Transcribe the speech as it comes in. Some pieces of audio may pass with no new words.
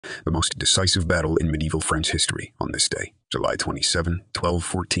The most decisive battle in medieval French history on this day, July 27,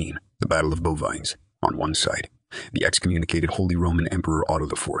 1214, the Battle of Bouvines. On one side, the excommunicated Holy Roman Emperor Otto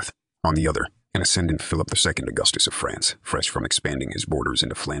IV. On the other, an ascendant Philip II Augustus of France, fresh from expanding his borders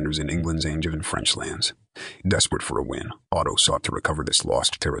into Flanders and England's Angevin French lands. Desperate for a win, Otto sought to recover this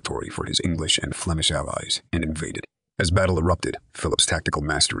lost territory for his English and Flemish allies and invaded. As battle erupted, Philip's tactical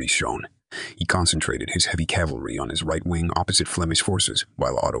mastery shone. He concentrated his heavy cavalry on his right wing opposite Flemish forces,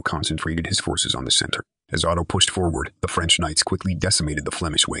 while Otto concentrated his forces on the center. As Otto pushed forward, the French knights quickly decimated the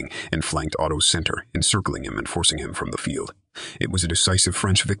Flemish wing and flanked Otto's center, encircling him and forcing him from the field. It was a decisive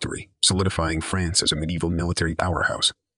French victory, solidifying France as a medieval military powerhouse.